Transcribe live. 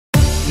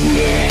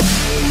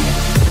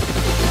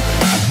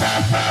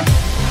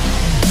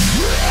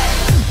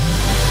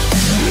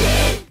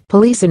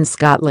Police in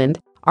Scotland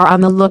are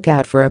on the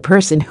lookout for a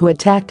person who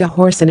attacked a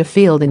horse in a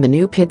field in the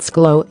New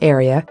Pitsglow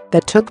area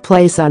that took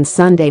place on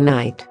Sunday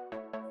night.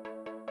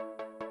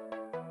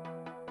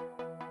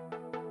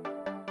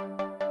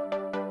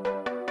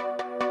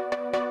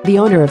 The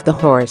owner of the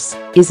horse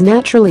is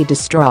naturally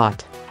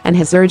distraught and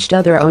has urged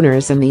other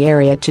owners in the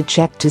area to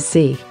check to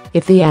see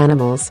if the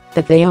animals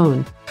that they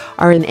own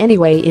are in any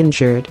way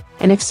injured,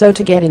 and if so,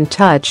 to get in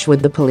touch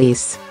with the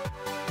police.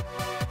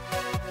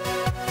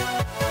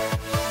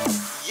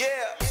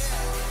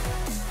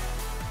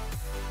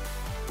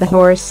 The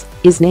horse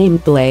is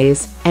named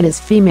Blaze and is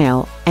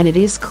female, and it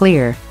is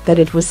clear that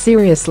it was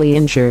seriously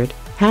injured,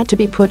 had to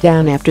be put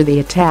down after the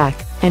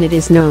attack, and it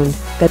is known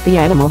that the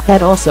animal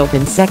had also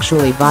been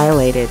sexually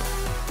violated.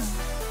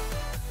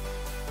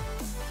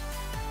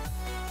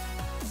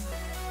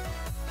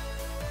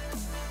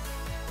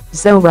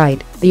 Zoe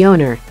Wright, the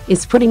owner,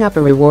 is putting up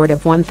a reward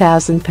of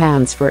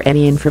 £1,000 for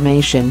any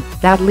information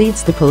that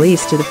leads the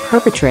police to the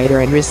perpetrator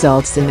and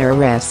results in their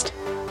arrest.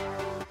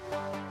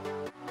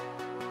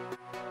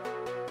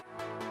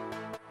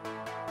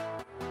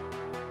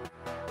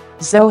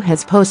 Zoe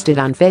has posted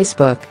on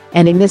Facebook,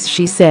 and in this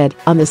she said,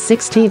 "On the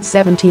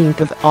 16th-17th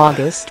of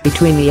August,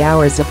 between the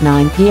hours of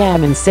 9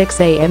 p.m. and 6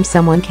 a.m.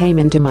 someone came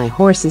into my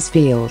horse's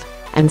field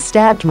and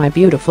stabbed my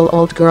beautiful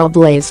old girl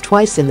Blaze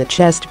twice in the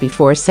chest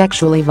before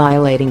sexually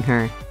violating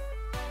her.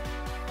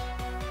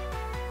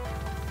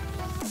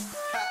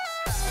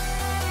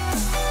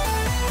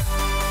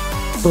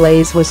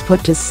 Blaze was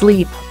put to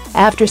sleep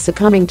after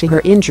succumbing to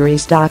her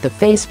injuries." The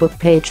Facebook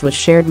page was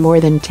shared more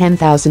than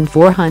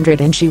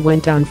 10,400, and she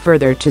went on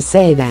further to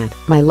say that,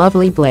 "My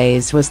lovely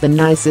Blaze was the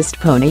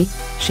nicest pony.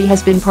 She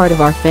has been part of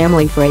our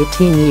family for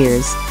 18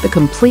 years. The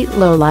complete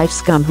low-life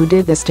scum who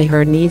did this to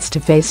her needs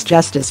to face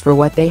justice for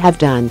what they have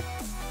done."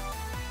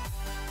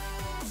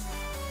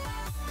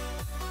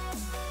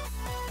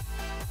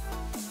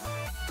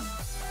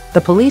 The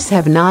police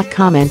have not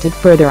commented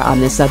further on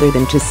this other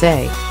than to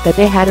say that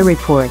they had a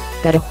report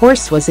that a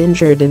horse was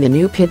injured in the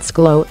New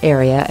Pitsglow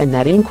area and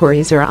that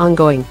inquiries are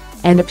ongoing,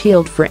 and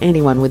appealed for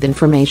anyone with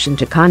information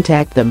to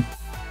contact them.